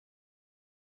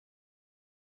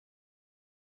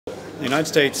The United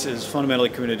States is fundamentally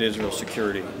committed to Israel's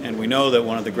security, and we know that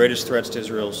one of the greatest threats to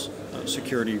Israel's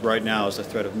security right now is the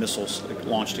threat of missiles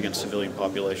launched against civilian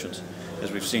populations,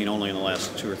 as we've seen only in the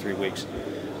last 2 or 3 weeks.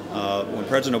 When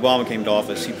President Obama came to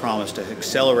office, he promised to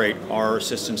accelerate our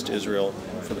assistance to Israel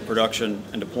for the production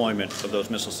and deployment of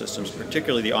those missile systems,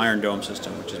 particularly the Iron Dome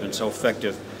system, which has been so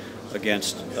effective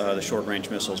against the short-range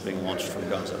missiles being launched from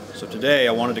Gaza. So today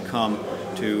I wanted to come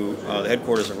to the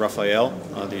headquarters of Rafael,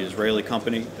 the Israeli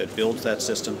company that builds that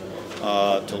system,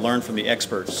 to learn from the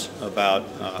experts about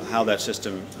how that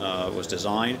system was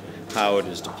designed, how it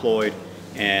is deployed,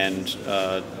 and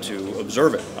to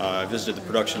observe it. I visited the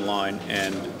production line,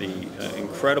 and the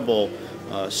incredible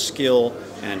skill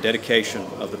and dedication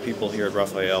of the people here at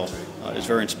Rafael is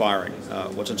very inspiring.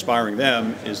 What's inspiring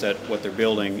them is that what they're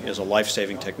building is a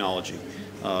life-saving technology,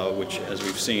 which, as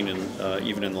we've seen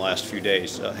even in the last few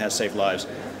days, has saved lives.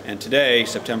 And today,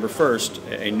 September 1st,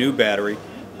 a new battery,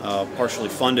 partially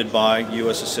funded by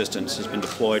U.S. assistance, has been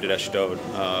deployed at Ashdod,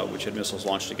 which had missiles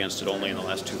launched against it only in the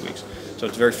last 2 weeks. So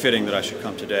it's very fitting that I should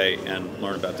come today and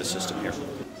learn about this system here.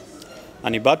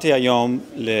 אני באתי היום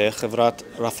לחברת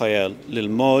רפאל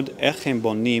ללמוד איך הם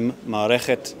בונים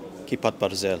מערכת כיפת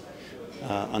ברזל.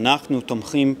 אנחנו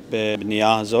תומכים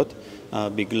בבנייה הזאת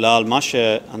בגלל מה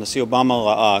שהנשיא אובמה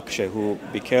ראה כשהוא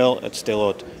ביקר את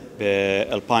שדרות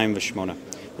ב-2008.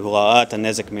 והוא ראה את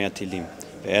הנזק מהטילים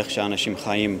ואיך שאנשים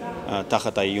חיים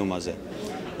תחת האיום הזה.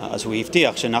 אז הוא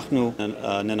הבטיח שאנחנו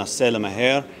ננסה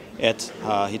למהר את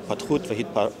ההתפתחות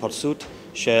וההתפרסות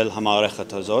של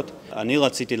המערכת הזאת. אני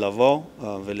רציתי לבוא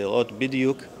ולראות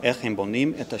בדיוק איך הם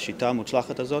בונים את השיטה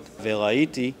המוצלחת הזאת,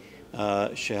 וראיתי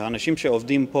שהאנשים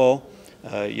שעובדים פה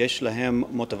יש להם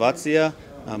מוטיבציה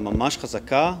ממש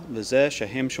חזקה, וזה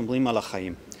שהם שומרים על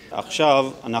החיים.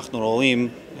 עכשיו אנחנו רואים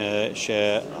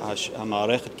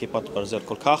שהמערכת כיפת ברזל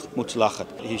כל כך מוצלחת,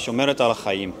 היא שומרת על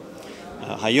החיים.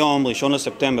 היום, 1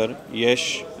 לספטמבר,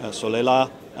 יש סוללה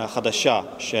חדשה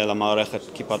של המערכת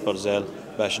כיפת ברזל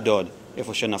באשדוד,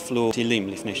 איפה שנפלו טילים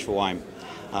לפני שבועיים.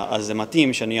 אז זה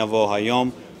מתאים שאני אבוא היום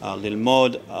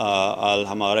ללמוד על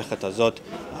המערכת הזאת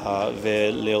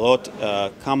ולראות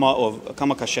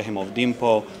כמה קשה הם עובדים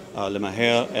פה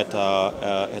למהר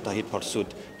את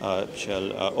ההתפרסות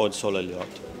של עוד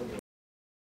סוללות.